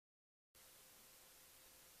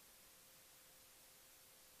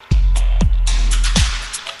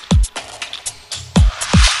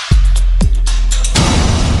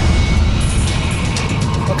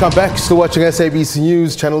Welcome back. Still watching SABC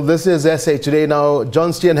News Channel. This is SA Today. Now, John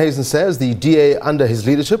Steenhuisen says the DA under his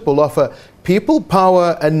leadership will offer people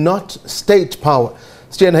power and not state power.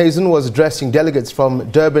 Steenhuisen was addressing delegates from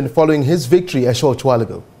Durban following his victory a short while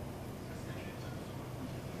ago.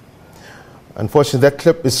 Unfortunately, that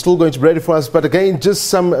clip is still going to be ready for us. But again, just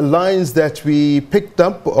some lines that we picked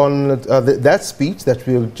up on that speech that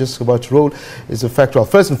we're just about to roll is a fact. Well,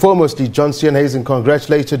 first and foremostly, John Steenhuisen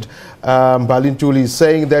congratulated Balintuli,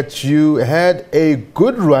 saying that you had a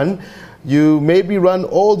good run. You maybe run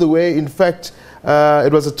all the way. In fact,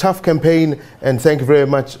 it was a tough campaign, and thank you very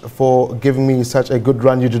much for giving me such a good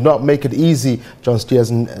run. You did not make it easy, John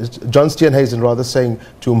Steenhuisen saying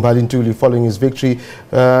to Balintuli following his victory,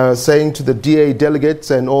 saying to the DA delegates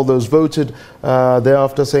and all those voted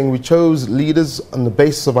thereafter, saying we chose leaders on the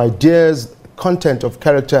basis of ideas, content of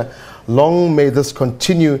character. Long may this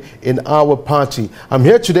continue in our party. I'm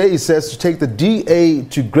here today, he says, to take the DA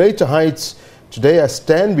to greater heights. Today I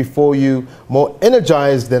stand before you more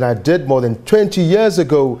energized than I did more than 20 years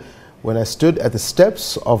ago when I stood at the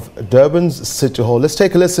steps of Durban's City Hall. Let's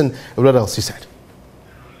take a listen at what else he said.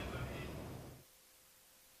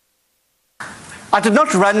 I did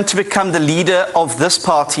not run to become the leader of this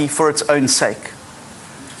party for its own sake.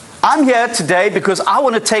 I'm here today because I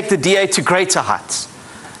want to take the DA to greater heights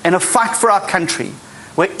in a fight for our country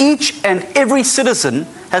where each and every citizen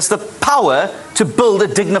has the power to build a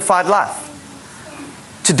dignified life.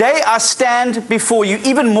 Today I stand before you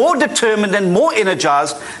even more determined and more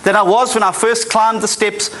energized than I was when I first climbed the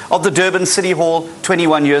steps of the Durban City Hall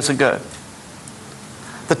 21 years ago.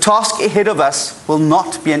 The task ahead of us will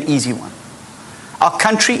not be an easy one. Our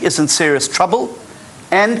country is in serious trouble,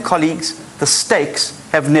 and colleagues, the stakes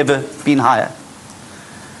have never been higher.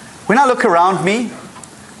 When I look around me,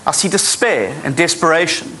 I see despair and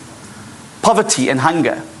desperation, poverty and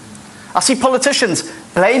hunger. I see politicians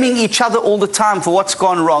blaming each other all the time for what's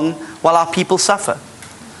gone wrong while our people suffer.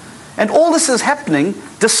 And all this is happening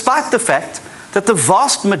despite the fact that the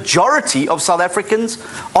vast majority of South Africans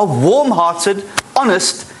are warm-hearted,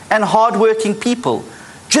 honest and hard-working people,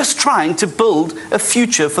 just trying to build a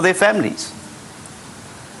future for their families.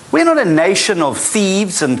 We're not a nation of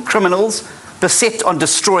thieves and criminals beset on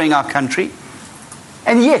destroying our country.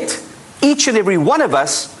 And yet, each and every one of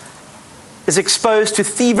us is exposed to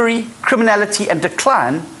thievery, criminality and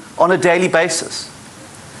decline on a daily basis.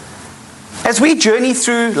 As we journey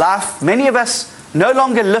through life, many of us no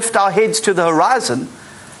longer lift our heads to the horizon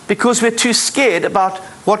because we're too scared about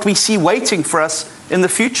what we see waiting for us in the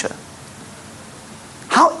future.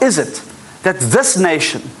 How is it that this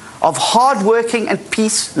nation of hard-working and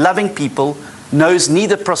peace-loving people knows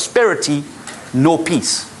neither prosperity nor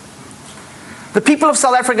peace? The people of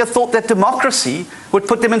South Africa thought that democracy would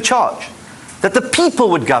put them in charge, that the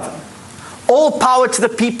people would govern. All power to the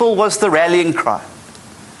people was the rallying cry.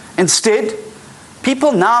 Instead,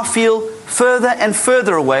 people now feel further and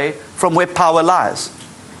further away from where power lies.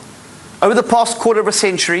 Over the past quarter of a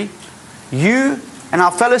century, you and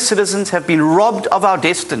our fellow citizens have been robbed of our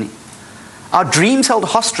destiny, our dreams held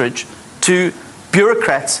hostage to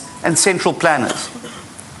bureaucrats and central planners.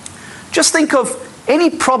 Just think of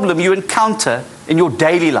any problem you encounter in your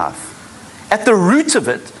daily life. At the root of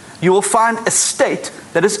it, you will find a state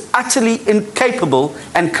that is utterly incapable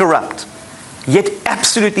and corrupt, yet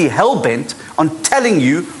absolutely hell-bent on telling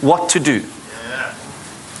you what to do.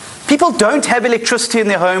 People don't have electricity in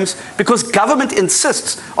their homes because government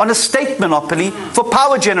insists on a state monopoly for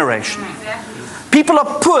power generation. People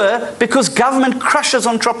are poor because government crushes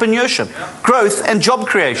entrepreneurship, growth and job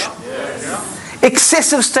creation.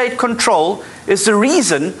 Excessive state control is the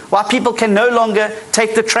reason why people can no longer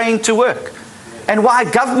take the train to work, and why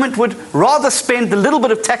government would rather spend the little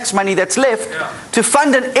bit of tax money that's left to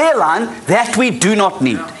fund an airline that we do not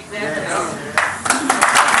need.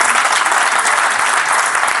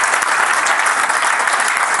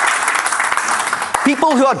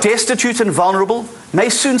 People who are destitute and vulnerable may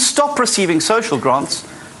soon stop receiving social grants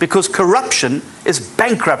because corruption is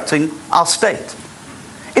bankrupting our state.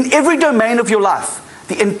 In every domain of your life,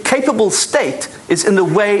 the incapable state is in the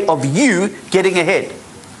way of you getting ahead.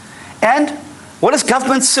 And what is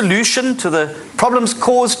government's solution to the problems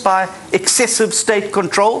caused by excessive state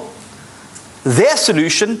control? Their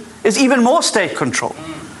solution is even more state control.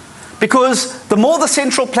 Because the more the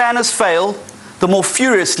central planners fail, the more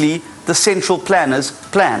furiously the central planners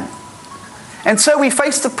plan. And so we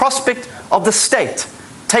face the prospect of the state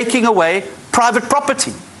taking away private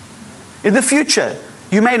property. In the future,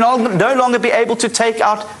 you may no longer be able to take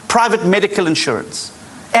out private medical insurance.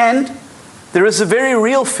 And there is a very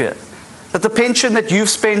real fear that the pension that you've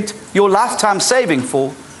spent your lifetime saving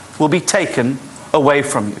for will be taken away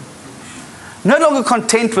from you. No longer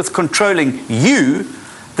content with controlling you,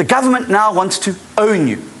 the government now wants to own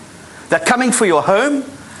you. They're coming for your home,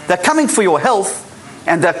 they're coming for your health,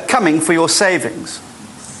 and they're coming for your savings.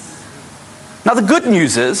 Now, the good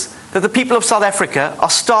news is that the people of South Africa are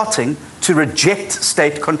starting to reject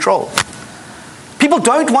state control. People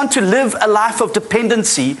don't want to live a life of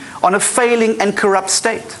dependency on a failing and corrupt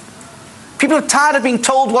state. People are tired of being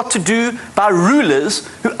told what to do by rulers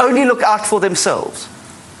who only look out for themselves.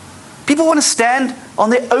 People want to stand on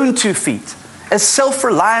their own 2 feet as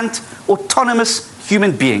self-reliant, autonomous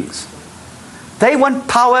human beings. They want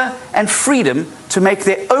power and freedom to make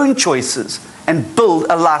their own choices and build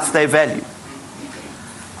a life they value.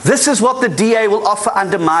 This is what the DA will offer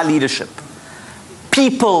under my leadership.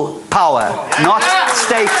 People power, not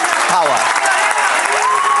state power.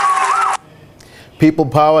 People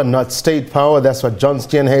power, not state power. That's what John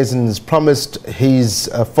Steenhuisen has promised his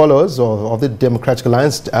followers of the Democratic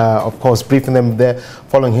Alliance, of course, briefing them there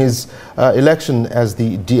following his election as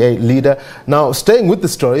the DA leader. Now, staying with the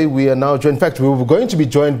story, we are now joined. In fact, we were going to be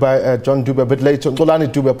joined by John Dube a bit later. Xolani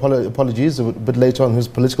Dube, apologies, a bit later on, who's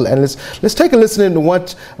political analyst. Let's take a listen in to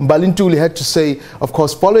what Mbalintuli had to say, of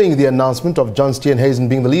course, following the announcement of John Steenhuisen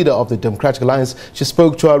being the leader of the Democratic Alliance. She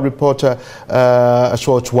spoke to our reporter a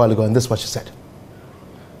short while ago, and this is what she said.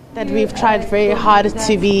 That we've tried very hard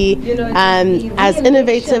to be as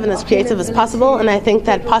innovative and as creative as possible, and I think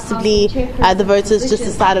that possibly the voters just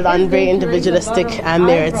decided on very individualistic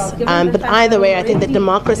merits. But either way, I think that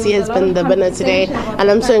democracy has been the winner today,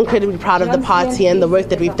 and I'm so incredibly proud of the party and the work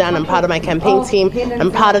that we've done. I'm proud of my campaign team.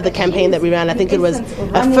 I'm proud of the campaign that we ran. I think it was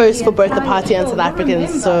a first for both the party and South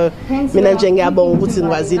Africans. So,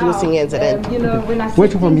 Where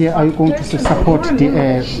from here are you going to support the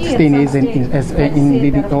Steenhuisen in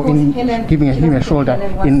leading? In giving him a shoulder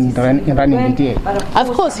in running the DA? Of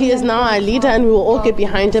course, he is now our leader, and we will all get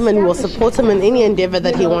behind him and we will support him in any endeavor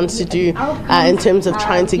that he wants to do in terms of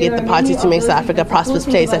trying to get the party to make South Africa a prosperous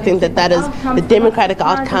place. I think that is the democratic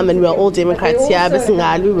outcome, and we are all Democrats here.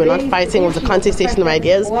 We're not fighting. It was a contestation of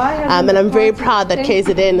ideas, and I'm very proud that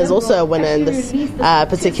KZN is also a winner in this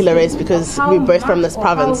particular race, because we're both from this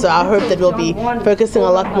province. So I hope that we'll be focusing a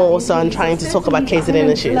lot more also on trying to talk about KZN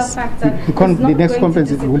issues. The next conference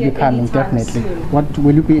will be coming, definitely. What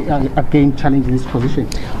will you be again challenging this position?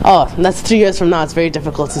 Oh, that's 3 years from now. It's very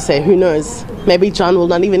difficult to say. Who knows? Maybe John will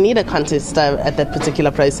not even need a contest at that particular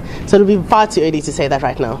place. So it'll be far too early to say that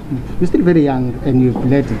right now. You're still very young, and you've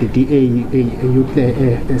led the DA,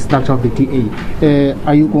 youth structure of the DA.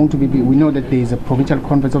 Are you going to be? We know that there is a provincial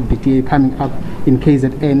conference of the DA coming up in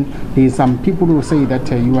KZN. There is some people who say that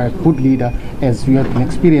you are a good leader, as you have an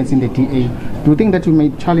experience in the DA. Do you think that you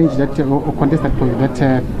may challenge that or contest that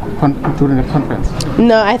during the conference?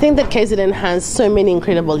 No, I think that KZN has so many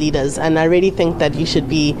incredible leaders, and I really think that we should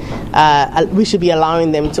be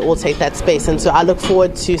allowing them to all take that space. And so I look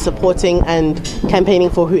forward to supporting and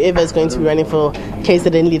campaigning for whoever is going to be running for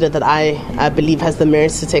KZN leader that I believe has the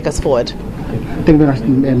merits to take us forward. Thank you very much,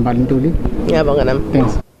 Mbalintuli. Yeah, Bonganam.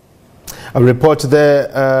 Thanks. A reporter there,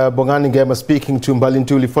 Bongani Ngema, speaking to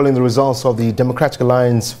Mbalintuli following the results of the Democratic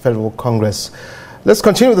Alliance Federal Congress. Let's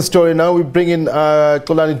continue with the story now. We bring in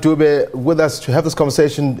Xolani Dube with us to have this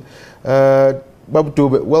conversation. Babu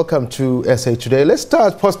Dube, welcome to SA Today. Let's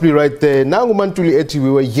start possibly right there. Nangu Mantuli Eti, we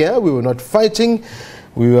were here, we were not fighting.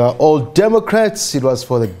 We were all Democrats. It was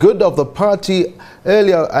for the good of the party.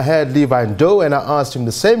 Earlier, I had Levi Ndoh, and I asked him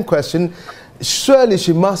the same question. Surely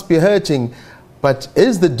she must be hurting. But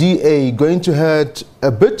is the DA going to hurt a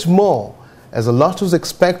bit more, as a lot was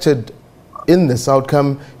expected in this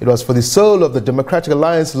outcome? It was for the soul of the Democratic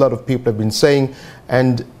Alliance, a lot of people have been saying.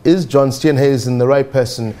 And is John Steenhuisen the right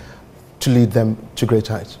person to lead them to great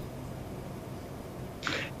heights?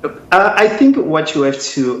 I think what you have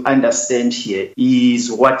to understand here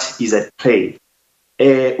is what is at play.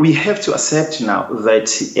 We have to accept now that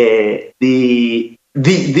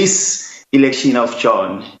this election of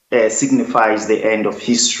John signifies the end of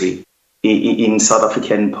history in South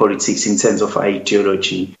African politics in terms of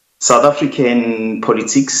ideology. South African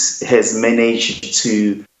politics has managed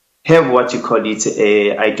to have what you call it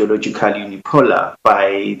ideological unipolar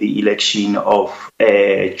by the election of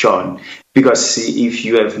John. Because if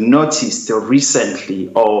you have noticed recently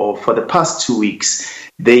or for the past 2 weeks,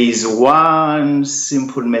 there is one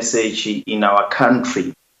simple message in our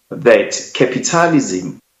country that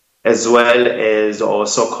capitalism, as well as our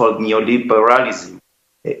so-called neoliberalism,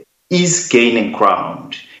 is gaining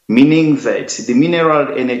ground, meaning that the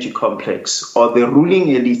mineral energy complex or the ruling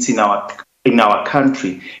elite in our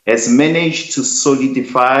country has managed to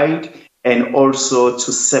solidify and also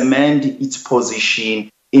to cement its position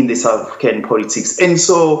in the South African politics. And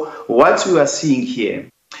so what we are seeing here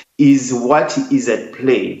is what is at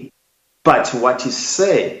play. But what is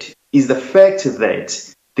said is the fact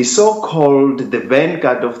that the so-called the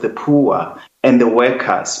vanguard of the poor and the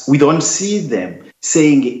workers, we don't see them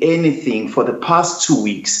saying anything for the past 2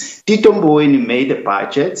 weeks. Tito Mboweni made a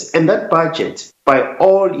budget, and that budget, by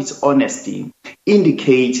all its honesty,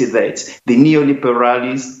 indicates that the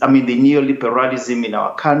neoliberalism in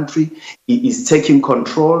our country is taking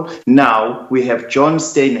control. Now we have John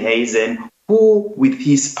Steenhuisen, who with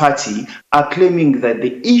his party are claiming that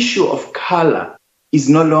the issue of color is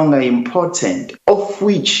no longer important, of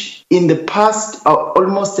which in the past,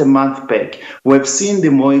 almost a month back, we've seen the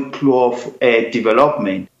Mooikloof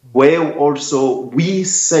development, where also we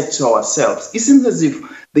said to ourselves, it seems as if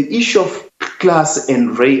the issue of class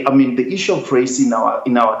and race, the issue of race in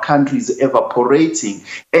our country is evaporating.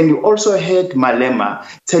 And you also heard Malema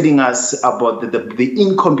telling us about the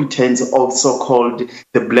incompetence of so-called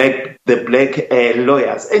the black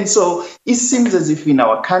lawyers. And so it seems as if in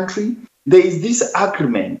our country, there is this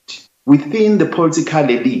agreement within the political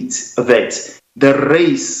elite that the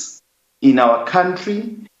race in our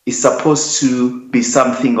country is supposed to be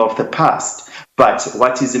something of the past. But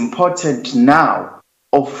what is important now,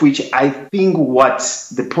 of which I think what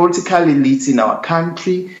the political elite in our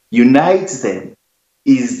country unites them,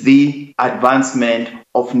 is the advancement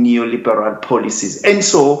of neoliberal policies. And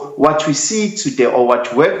so what we see today, or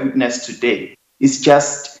what we've witnessed today, is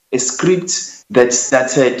just a script that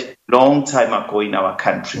started long time ago in our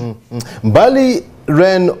country. Mbali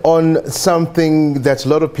ran on something that a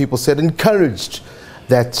lot of people said encouraged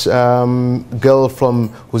that girl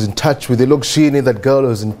who's in touch with Elokshini, that girl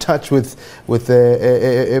who's in touch with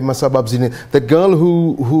Masababzini, the girl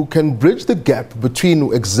who can bridge the gap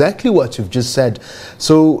between exactly what you've just said.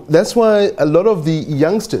 So that's why a lot of the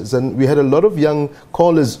youngsters, and we had a lot of young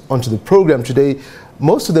callers onto the program today,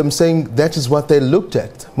 most of them saying that is what they looked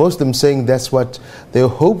at. Most of them saying that's what they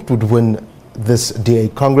hoped would win this DA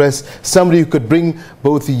Congress. Somebody who could bring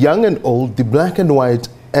both young and old, the black and white,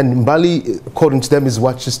 and Mbali, according to them, is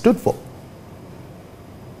what she stood for.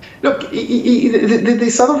 Look, the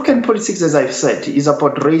South African politics, as I've said, is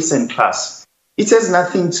about race and class. It has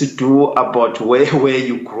nothing to do about where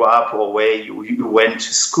you grew up or where you went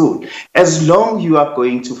to school. As long as you are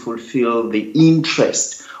going to fulfill the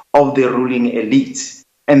interest of the ruling elite,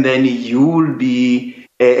 and then you will be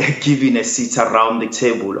given a seat around the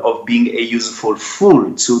table of being a useful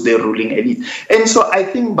fool to the ruling elite. And so I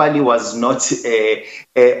think Mbali was not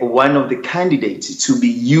one of the candidates to be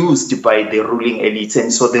used by the ruling elite.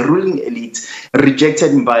 And so the ruling elite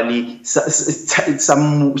rejected Mbali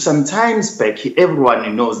some times back.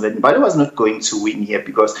 Everyone knows that Mbali was not going to win here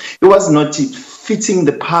because he was not fitting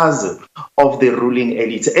the puzzle of the ruling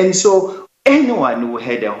elite. And so anyone who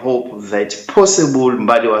had a hope that possible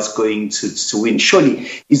Mbali was going to win surely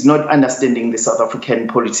is not understanding the South African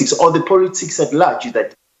politics or the politics at large,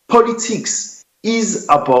 that politics is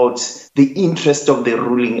about the interest of the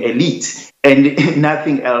ruling elite and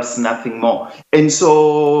nothing else, nothing more. And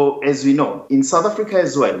so, as we know, in South Africa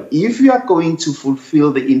as well, if you are going to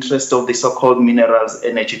fulfill the interest of the so-called minerals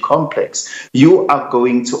energy complex, you are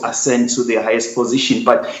going to ascend to the highest position.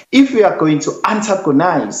 But if you are going to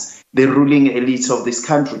antagonize the ruling elites of this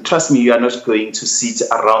country, trust me, you are not going to sit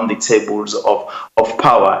around the tables of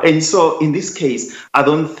power. And so in this case, I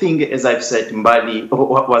don't think, as I've said, Mbali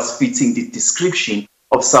was fitting the description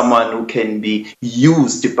of someone who can be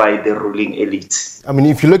used by the ruling elite. I mean,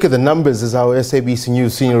 if you look at the numbers, as our SABC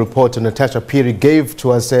News senior reporter Natasha Piri gave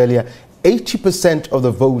to us earlier, 80% of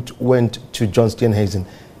the vote went to John Steenhuisen.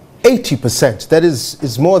 80%. That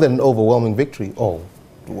is more than an overwhelming victory, or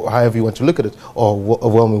however you want to look at it, or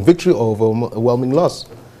overwhelming victory or overwhelming loss.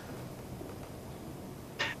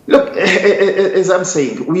 Look, as I'm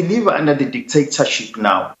saying, we live under the dictatorship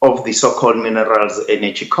now of the so-called minerals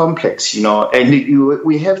energy complex, and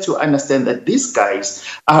we have to understand that these guys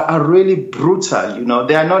are really brutal,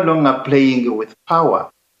 they are no longer playing with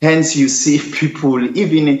power. Hence, you see people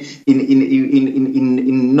even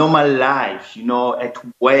in normal life, at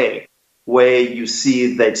work, where you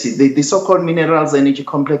see that the so-called minerals energy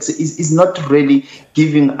complex is not really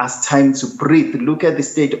giving us time to breathe. Look at the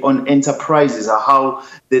state-owned enterprises, how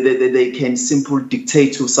they can simply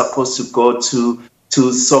dictate who's supposed to go to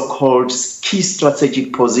so-called key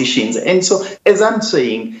strategic positions. And so, as I'm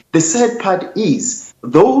saying, the sad part is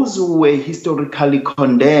those who were historically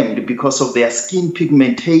condemned because of their skin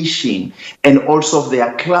pigmentation and also of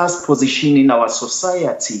their class position in our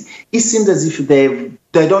society, it seems as if they've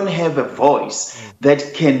They don't have a voice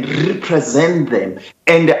that can represent them.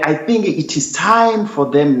 And I think it is time for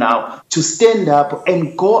them now to stand up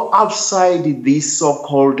and go outside these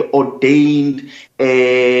so-called ordained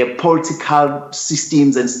political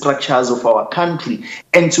systems and structures of our country,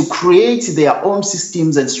 and to create their own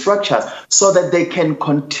systems and structures so that they can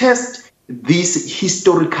contest this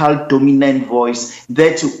historical dominant voice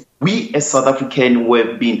that we as South African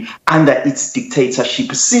have been under its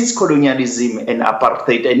dictatorship since colonialism and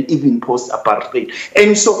apartheid and even post-apartheid.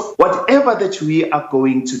 And so whatever that we are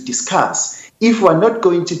going to discuss, if we're not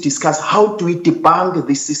going to discuss how do we debunk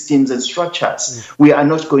these systems and structures, we are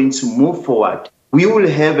not going to move forward. We will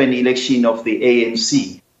have an election of the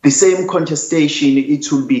ANC. The same contestation,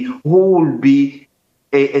 it will be who will be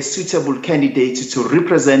a suitable candidate to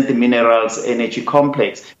represent the minerals energy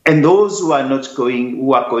complex, and those who are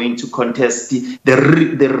going to contest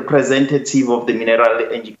the representative of the mineral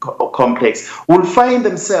energy complex will find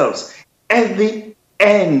themselves at the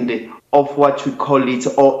end of what we call it,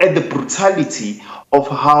 or at the brutality of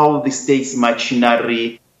how the state's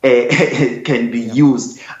machinery can be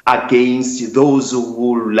used against those who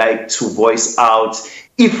would like to voice out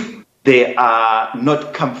if they are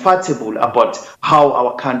not comfortable about how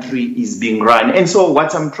our country is being run. And so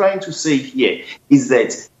what I'm trying to say here is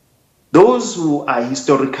that those who are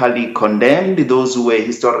historically condemned, those who were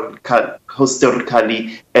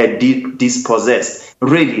historically dispossessed,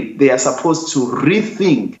 really, they are supposed to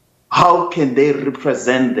rethink how can they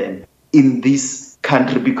represent them in this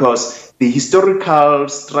country, because the historical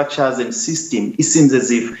structures and system, it seems as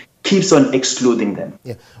if, keeps on excluding them.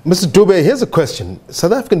 Yeah. Mr. Dube, here's a question.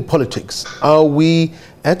 South African politics, are we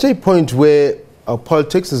at a point where our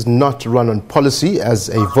politics is not run on policy as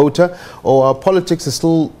a voter, or our politics is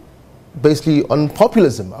still basically on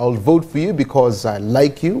populism? I'll vote for you because I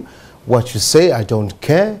like you. What you say, I don't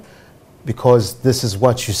care, because this is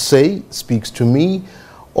what you say speaks to me.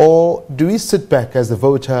 Or do we sit back as the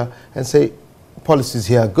voter and say, policies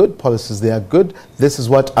here are good, policies there are good, this is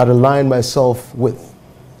what I align myself with?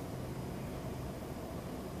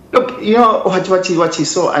 Look, you know, what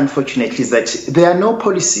is so unfortunate is that there are no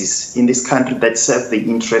policies in this country that serve the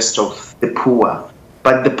interest of the poor.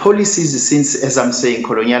 But the policies since, as I'm saying,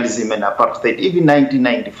 colonialism and apartheid, even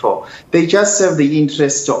 1994, they just serve the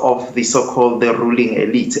interest of the so-called the ruling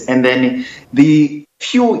elite. And then the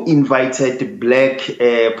few invited black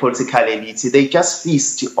political elite, they just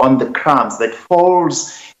feast on the crumbs that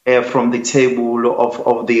falls from the table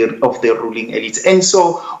of the ruling elite. And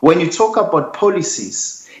so when you talk about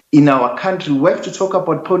policies in our country, we have to talk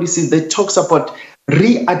about policies that talks about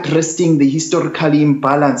readdressing the historical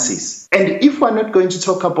imbalances. And if we're not going to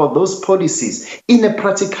talk about those policies in a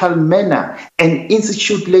practical manner and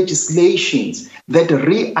institute legislations that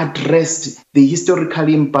readdressed the historical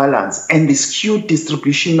imbalance and the skewed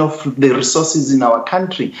distribution of the resources in our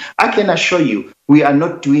country, I can assure you we are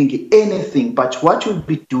not doing anything. But what we'll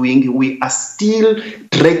be doing, we are still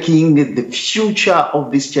dragging the future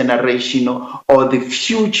of this generation or the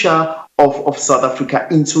future of South Africa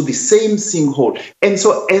into the same sinkhole. And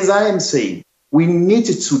so, as I am saying, we need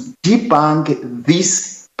to debunk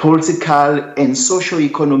this political and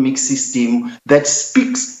socio-economic system that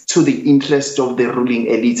speaks to the interest of the ruling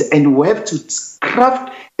elite. And we have to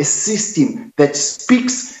craft a system that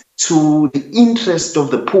speaks to the interest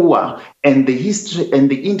of the poor and the history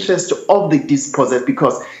and the interest of the dispossessed,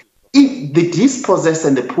 because if the dispossessed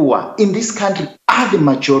and the poor in this country are the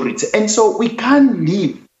majority. And so we can't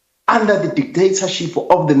live under the dictatorship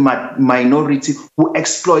of the minority who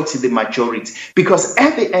exploits the majority. Because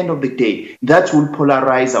at the end of the day, that will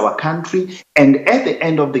polarize our country. And at the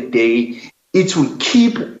end of the day, it will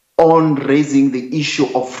keep on raising the issue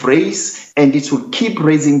of race, and it will keep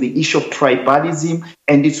raising the issue of tribalism,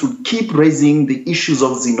 and it will keep raising the issues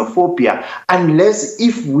of xenophobia, unless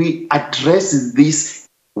if we address this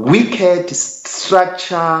wicked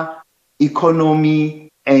structure, economy,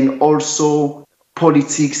 and also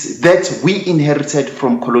politics that we inherited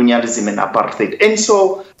from colonialism and apartheid. And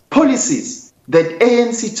so policies that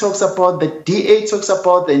ANC talks about, that DA talks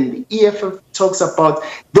about, and the EFF talks about,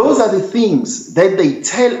 those are the things that they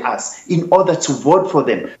tell us in order to vote for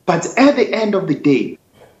them. But at the end of the day,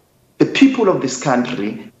 the people of this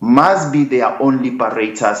country must be their own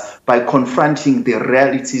liberators by confronting the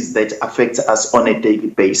realities that affect us on a daily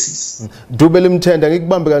basis.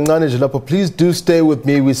 Please do stay with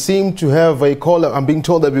me. We seem to have a caller. I'm being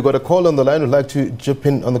told that we've got a call on the line. We'd like to jump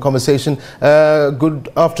in on the conversation. Good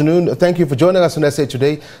afternoon. Thank you for joining us on SA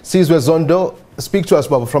Today. Sizwe Zondo, speak to us,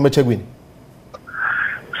 Baba, from Echegwini.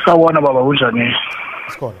 Sawona Baba, unjani?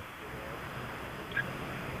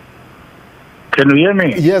 Can you hear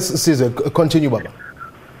me? Yes, Caesar. Continue, Baba.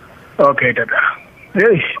 Okay, Dada.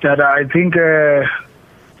 Hey, Dada, I think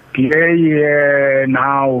DA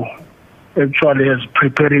now actually is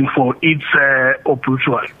preparing for its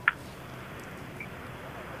obituary.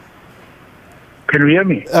 Can you hear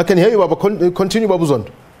me? I can hear you, Baba. Continue, Babu Zondo.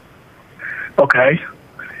 Okay.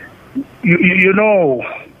 You know,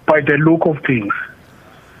 by the look of things,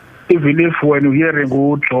 even if when you're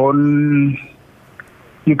hearing John,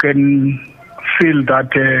 you can feel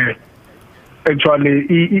that actually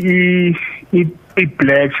he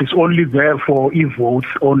blacks is only there for votes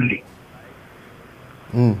only.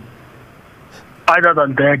 Other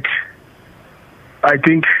than that, I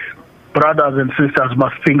think brothers and sisters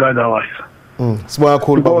must think otherwise.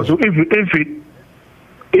 Because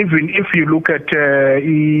even if you look at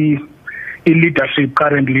leadership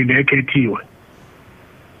currently in AKT,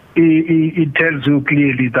 it tells you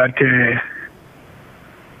clearly that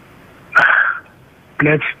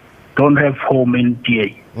blacks don't have home in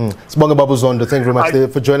DA. Sibonga Babu Zondo, thank you very much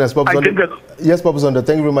for joining us. Babu Zondo. Yes, Babu Zondo,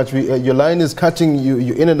 thank you very much. Your line is cutting,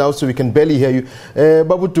 you're in and out, so we can barely hear you.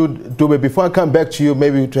 Babu Dube, before I come back to you,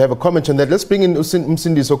 maybe to have a comment on that, let's bring in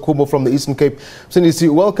Msindisi Okumo from the Eastern Cape. Msindisi,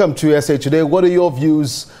 welcome to SA Today. What are your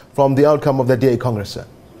views from the outcome of the DA Congress, sir?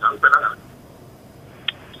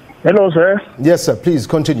 Hello, sir. Yes, sir, please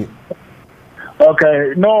continue.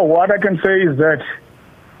 Okay, no, what I can say is that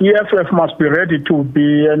EFF must be ready to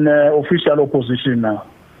be an official opposition now.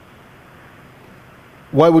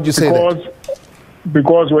 Why would you say that?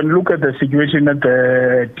 Because when you look at the situation at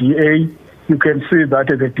the DA, you can see that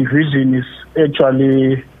the division is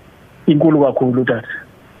actually inkulu kakhulu that.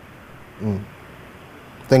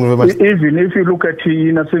 Thank you very much. Even if you look at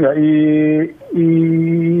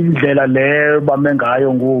indlela le bame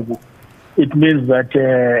ngayo ngoku, it means that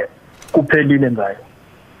kuphelile ngayo.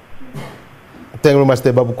 Thank you very much,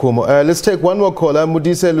 Babu Kumo. Let's take one more caller.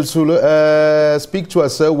 Mudise Lutsulu, speak to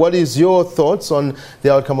us, sir. What is your thoughts on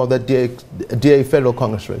the outcome of that DA Federal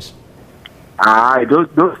Congress race?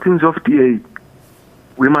 Those things of DA,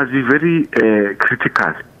 we must be very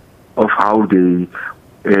critical of how they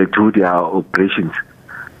do their operations.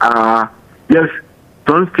 Yes,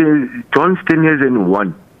 John Steenhuisen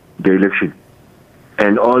won the election,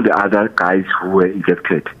 and all the other guys who were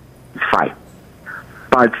elected. It's fine.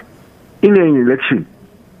 But in an election,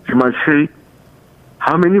 you must say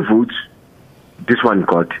how many votes this one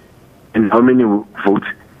got and how many votes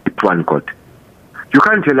that one got. You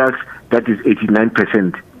can't tell us that is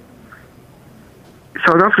 89%.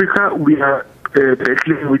 South Africa, we are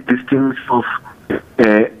battling with these things of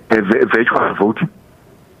virtual voting.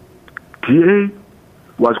 DA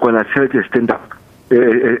was going to set a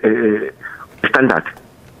standard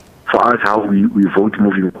for us how we vote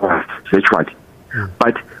moving forward virtually.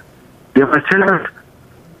 But they must tell us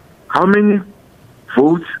how many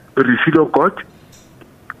votes Risido got,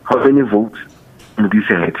 how many votes this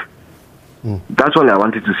had. That's all I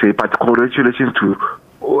wanted to say, but congratulations to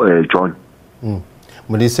John.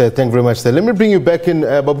 Melissa, thank you very much. Let me bring you back in,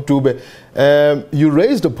 Babu Dube. You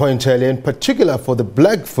raised a point earlier, in particular for the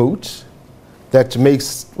black vote, that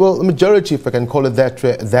makes, well, a majority, if I can call it that,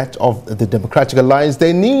 that of the Democratic Alliance.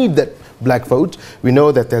 They need that black vote. We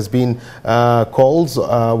know that there's been calls,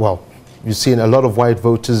 well, you've seen a lot of white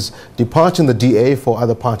voters departing the DA for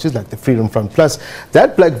other parties like the Freedom Front Plus.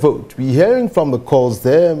 That black vote, we're hearing from the calls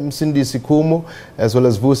there, Cindy Sikumo, as well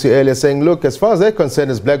as Vusi earlier, saying, look, as far as they're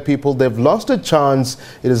concerned as black people, they've lost a chance.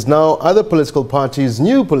 It is now other political parties,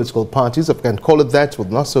 new political parties, if I can call it that,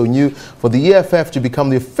 but not so new, for the EFF to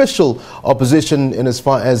become the official opposition in as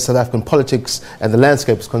far as South African politics and the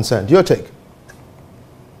landscape is concerned. Your take?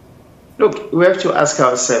 Look, we have to ask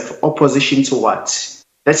ourselves, opposition to what?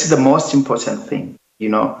 That's the most important thing, you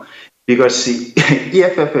know, because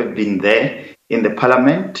EFF have been there in the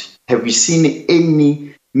parliament. Have we seen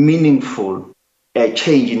any meaningful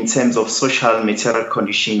change in terms of social material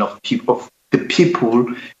condition of the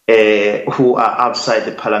people who are outside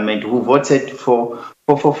the parliament, who voted for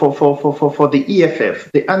the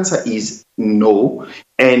EFF? The answer is no.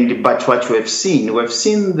 But what we've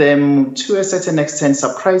seen them to a certain extent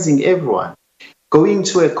surprising everyone, going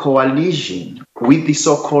to a coalition with the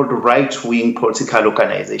so-called right-wing political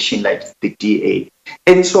organization like the DA.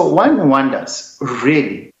 And so one wonders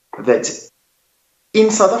really that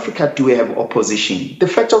in South Africa, do we have opposition? The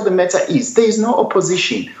fact of the matter is there is no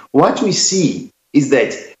opposition. What we see is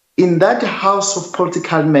that in that house of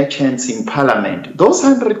political merchants in parliament, those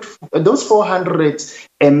 400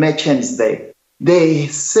 merchants there, they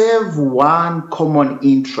serve one common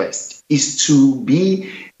interest, is to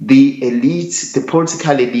be the elite, the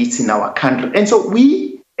political elite in our country. And so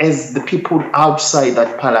we, as the people outside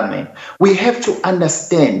that parliament, we have to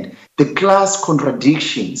understand the class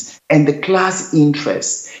contradictions and the class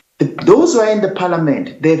interests. Those who are in the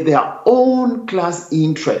parliament, they have their own class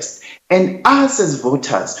interests. And us as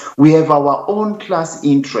voters, we have our own class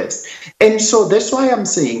interests. And so that's why I'm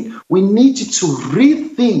saying we need to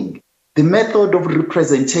rethink the method of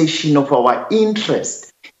representation of our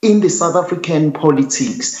interest in the South African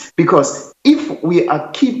politics. Because if we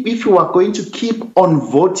are going to keep on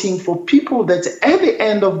voting for people that at the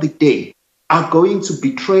end of the day are going to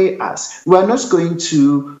betray us, we are not going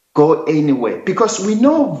to go anywhere. Because we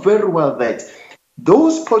know very well that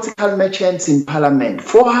those political merchants in parliament,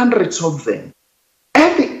 400 of them,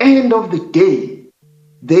 at the end of the day,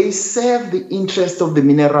 they serve the interest of the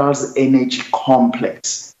minerals energy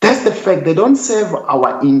complex. That's the fact. They don't serve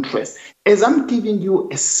our interest. As I'm giving you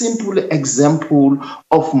a simple example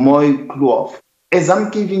of Moy Kloof, as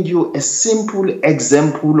I'm giving you a simple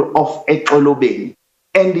example of Ekolobeni,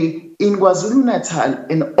 and in KwaZulu-Natal,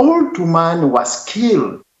 an old woman was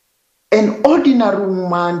killed. An ordinary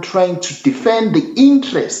woman trying to defend the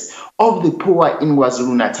interests of the poor in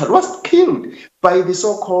KwaZulu-Natal was killed by the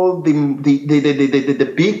so-called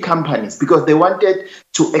the big companies because they wanted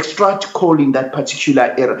to extract coal in that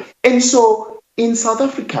particular area. And so in South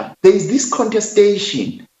Africa, there is this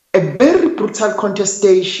contestation, a very brutal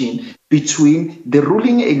contestation between the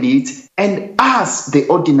ruling elite and us, the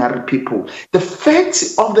ordinary people. The fact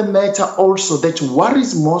of the matter also that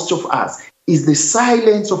worries most of us is the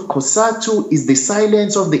silence of COSATU, is the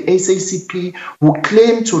silence of the SACP, who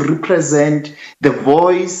claim to represent the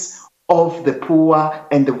voice of the poor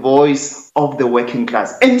and the voice of the working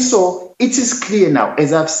class. And so it is clear now,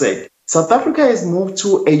 as I've said, South Africa has moved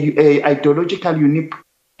to a ideological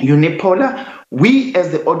unipolar. We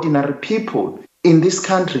as the ordinary people in this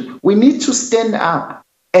country, we need to stand up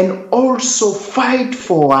and also fight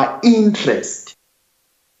for our interest.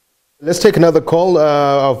 Let's take another call.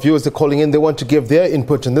 Our viewers are calling in. They want to give their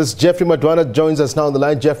input on this. Jeffrey Madwana joins us now on the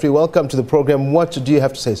line. Jeffrey, welcome to the program. What do you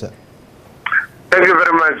have to say, sir? Thank you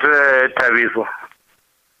very much, Taviso.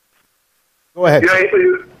 Go ahead.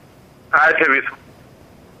 Hi, Taviso.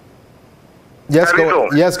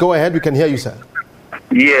 Yes, go ahead. We can hear you, sir.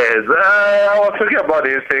 Yes, I was talking about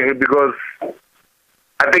this thing because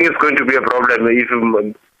I think it's going to be a problem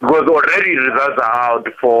because already results are out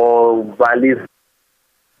for Bali.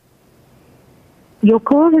 Your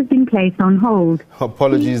call has been placed on hold.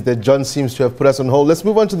 Apologies that John seems to have put us on hold. Let's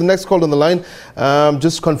move on to the next call on the line.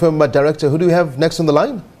 Just confirm my director. Who do we have next on the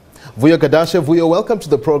line? Vuyo Gadashe. Vuyo, welcome to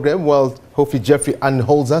the program. Well, hopefully Jeffrey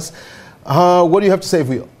unholds us. What do you have to say,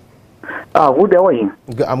 Vuyo? Good, how are you?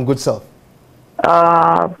 I'm good, self.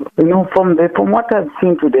 From what I've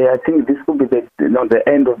seen today, I think this will be the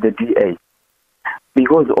end of the DA.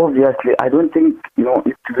 Because obviously, I don't think, it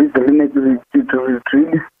is the limit to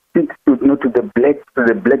really speak to the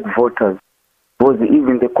black voters, because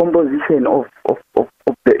even the composition of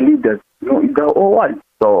the leaders, they're all one.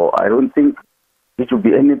 So I don't think it should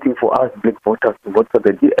be anything for us black voters to vote for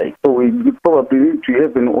the DA. So we probably need to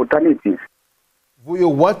have an alternative.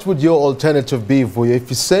 Vuyo, what would your alternative be, Vuyo? If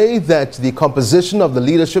you say that the composition of the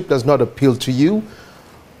leadership does not appeal to you,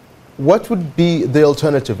 what would be the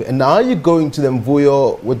alternative? And are you going to them,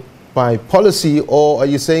 Vuyo, by policy, or are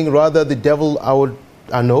you saying rather the devil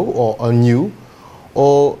I know or on you,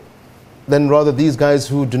 or then rather these guys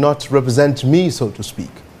who do not represent me, so to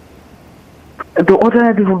speak? The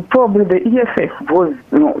alternative would probably the EFF, because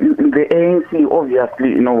the ANC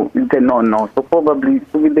obviously they no. So probably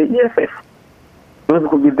it would be the EFF. Those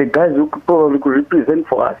could be the guys who could represent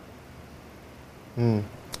for us. Thank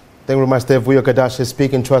you very much, Vuyo Gadashe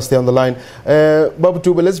speaking to us there on the line. Babu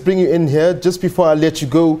Tuba, let's bring you in here. Just before I let you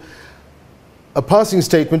go, a passing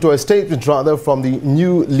statement, or a statement rather, from the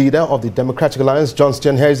new leader of the Democratic Alliance, John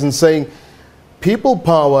Steenhuisen, saying, "People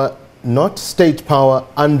power, not state power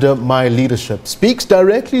under my leadership." Speaks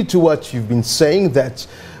directly to what you've been saying, that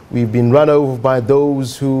we've been run over by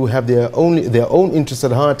those who have their own interests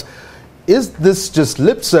at heart. Is this just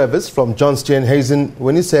lip service from John Steenhuisen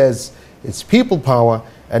when he says it's people power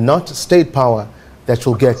and not state power that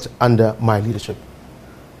will get under my leadership?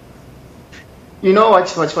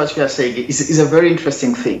 What you are saying is a very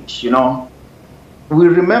interesting thing. We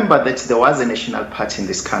remember that there was a national party in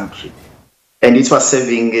this country, and it was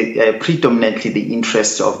serving predominantly the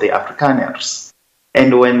interests of the Afrikaners.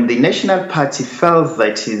 And when the national party felt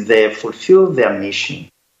that they fulfilled their mission,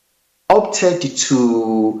 opted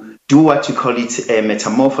to do what you call it a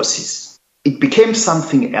metamorphosis, it became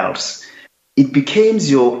something else. It became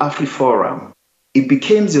your AfriForum. It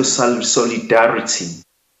became your solidarity.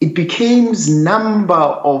 It became number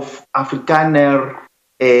of Afrikaner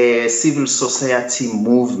civil society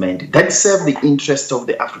movement that serve the interest of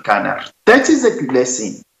the Afrikaner. That is a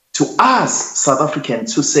lesson to us South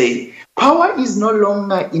Africans to say power is no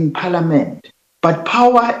longer in parliament, but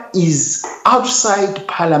power is outside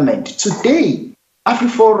parliament. Today,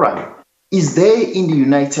 AfriForum is there in the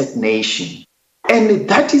United Nations. And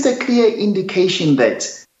that is a clear indication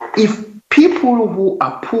that if people who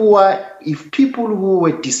are poor, if people who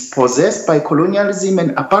were dispossessed by colonialism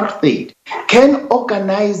and apartheid can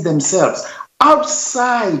organize themselves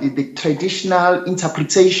outside the traditional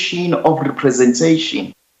interpretation of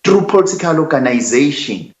representation through political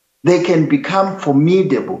organization, they can become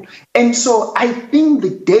formidable. And so I think the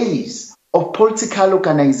days of political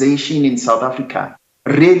organization in South Africa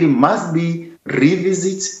really must be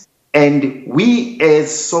revisited. And we as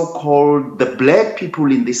so-called the black people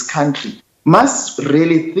in this country must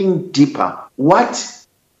really think deeper. What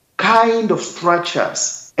kind of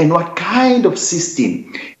structures and what kind of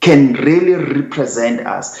system can really represent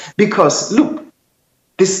us? Because look,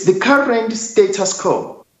 the current status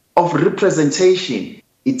quo of representation,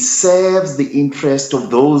 it serves the interest of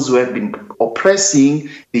those who have been oppressing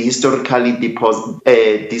the historically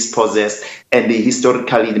dispossessed and the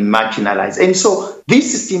historically marginalized. And so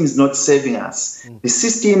this system is not serving us. The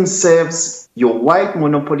system serves your white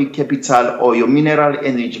monopoly capital or your mineral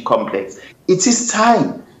energy complex. It is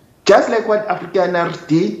time, just like what Afrikaners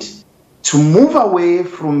did, to move away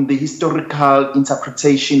from the historical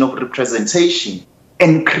interpretation of representation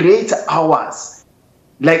and create ours,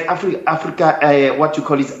 like Africa, what you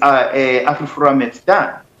call it, AfriForum has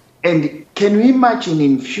done. And can we imagine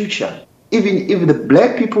in future, even if the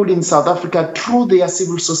black people in South Africa, through their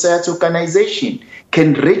civil society organization,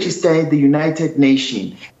 can register at the United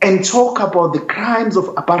Nations and talk about the crimes of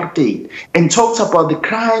apartheid and talk about the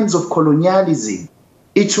crimes of colonialism,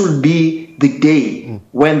 it will be the day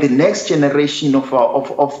when the next generation of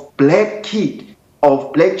black kids,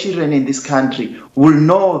 of black children in this country will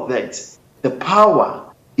know that the power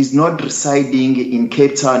is not residing in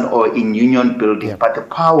Cape Town or in Union Building, but the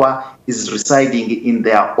power is residing in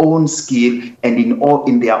their own skill and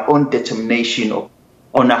in their own determination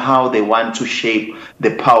on how they want to shape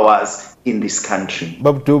the powers in this country.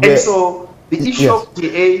 And so the issue of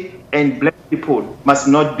DA and black people must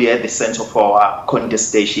not be at the center of our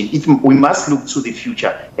contestation. We must look to the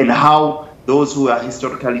future and how those who are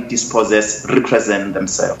historically dispossessed represent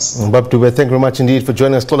themselves. Bob Dube, thank you very much indeed for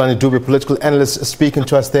joining us. Xolani Dube, political analyst, speaking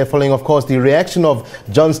to us there, following, of course, the reaction of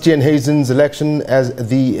John Steenhuisen's election as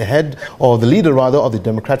the head, or the leader rather, of the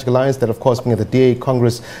Democratic Alliance, that of course being at the DA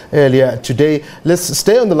Congress earlier today. Let's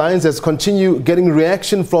stay on the lines. Let's continue getting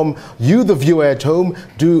reaction from you, the viewer at home.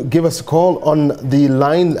 Do give us a call on the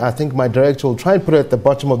line. I think my director will try and put it at the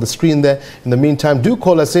bottom of the screen there. In the meantime, do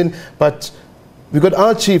call us in. But we've got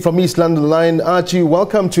Archie from East London line. Archie,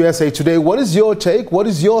 welcome to SA Today. What is your take? What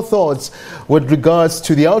is your thoughts with regards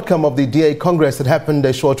to the outcome of the DA Congress that happened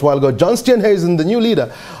a short while ago? John Steenhuisen, the new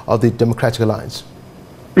leader of the Democratic Alliance.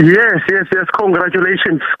 Yes.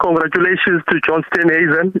 Congratulations. Congratulations to John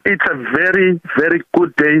Steenhuisen. It's a very, very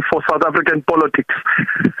good day for South African politics.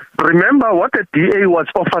 Remember, what the DA was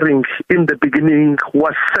offering in the beginning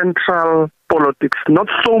was central politics, not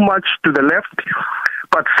so much to the left,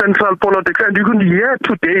 but central politics. And you can hear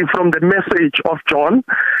today from the message of John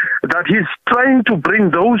that he's trying to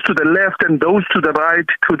bring those to the left and those to the right,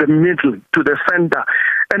 to the middle, to the center.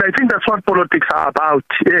 And I think that's what politics are about.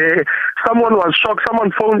 Someone was shocked,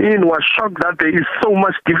 someone phoned in, was shocked that there is so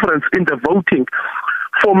much difference in the voting.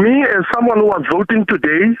 For me, as someone who was voting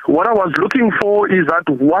today, what I was looking for is that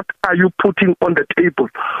what are you putting on the table?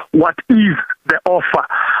 What is the offer?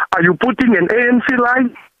 Are you putting an ANC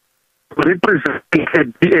line representing a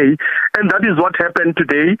DA? And that is what happened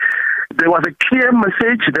today. There was a clear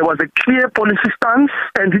message, there was a clear policy stance,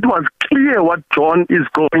 and it was clear what John is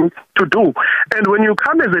going to do. And when you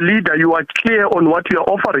come as a leader, you are clear on what you are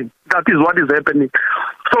offering. That is what is happening.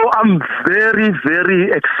 So I'm very,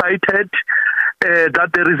 very excited that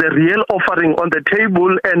there is a real offering on the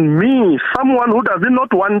table. And me, someone who does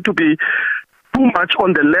not want to be too much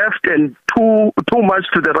on the left and too much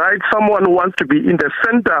to the right, someone who wants to be in the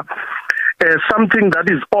center, something that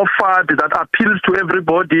is offered that appeals to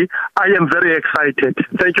everybody. I am very excited.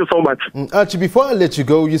 Thank you so much. Archie, before I let you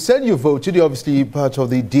go, you said you voted. You're obviously part of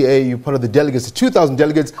the DA. You're part of the delegates, the 2,000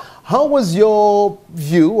 delegates. How was your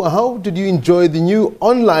view? How did you enjoy the new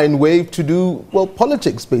online way to do, well,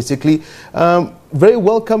 politics, basically? Very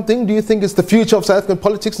welcome thing. Do you think it's the future of South African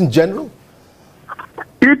politics in general?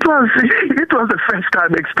 It was a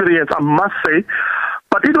first-time experience, I must say.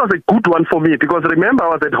 But it was a good one for me because remember, I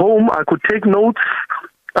was at home, I could take notes,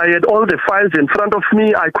 I had all the files in front of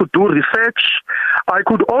me. I could do research. I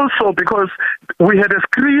could also, because we had a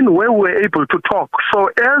screen where we were able to talk. So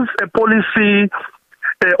as a policy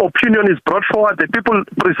opinion is brought forward, the people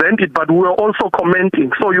present it, but we were also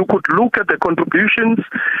commenting. So you could look at the contributions.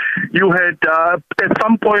 You had, at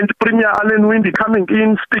some point, Premier Alan Windy coming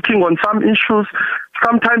in, speaking on some issues.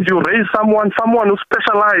 Sometimes you raise someone who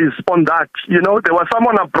specializes on that. You know, there was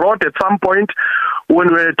someone abroad at some point when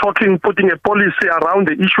we were talking, putting a policy around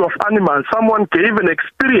the issue of animals. Someone gave an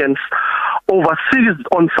experience overseas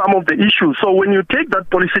on some of the issues. So when you take that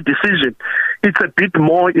policy decision, it's a bit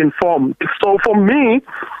more informed. So for me,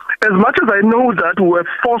 as much as I know that we're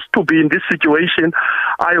forced to be in this situation,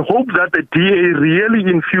 I hope that the DA really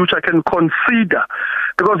in future can consider.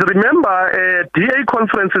 Because remember, DA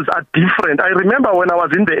conferences are different. I remember when I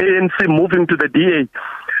was in the ANC moving to the DA,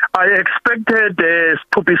 I expected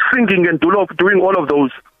to be singing and doing all of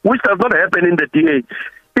those, which does not happen in the DA.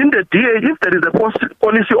 In the DA, if there is a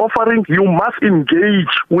policy offering, you must engage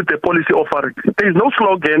with the policy offering. There is no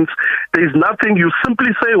slogans. There is nothing. You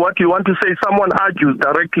simply say what you want to say. Someone argues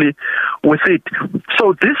directly with it.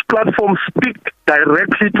 So this platform speaks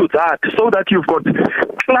directly to that, so that you've got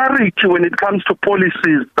clarity when it comes to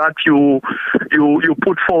policies that you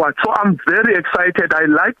put forward. So I'm very excited. I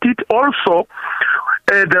liked it. Also,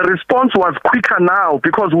 the response was quicker now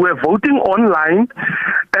because we're voting online,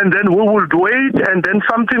 and then we will wait, and then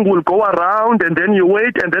something will go around, and then you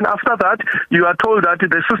wait, and then after that you are told that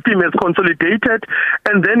the system is consolidated,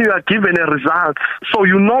 and then you are given a result. So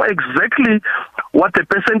you know exactly what the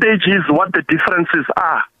percentage is, what the differences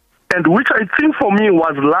are. And which I think for me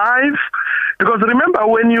was live, because remember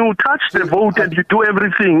when you touch the vote and you do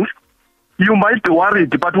everything, you might be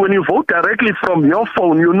worried, but when you vote directly from your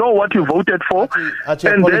phone, you know what you voted for, Archie,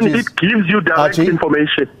 and then it gives you direct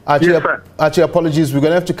information. Archie, apologies, we're going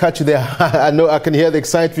to have to cut you there. I know I can hear the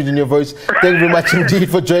excitement in your voice. Thank you very much indeed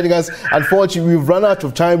for joining us. Unfortunately, we've run out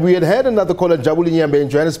of time. We had another caller, Jabuli Nyambe in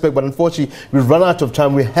Johannesburg, but unfortunately, we've run out of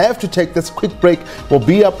time. We have to take this quick break. We'll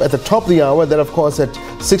be up at the top of the hour, then of course at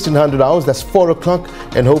 1600 hours, that's 4 o'clock,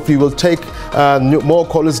 and hopefully we'll take more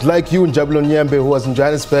callers like you and Jabuli Nyambe, who was in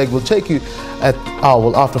Johannesburg. We'll take you at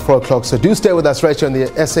after 4 o'clock. So do stay with us right here on the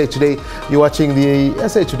SA Today. You're watching the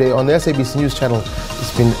SA Today on the SABC News channel.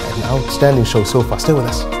 It's been an outstanding show so far. Stay with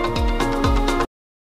us.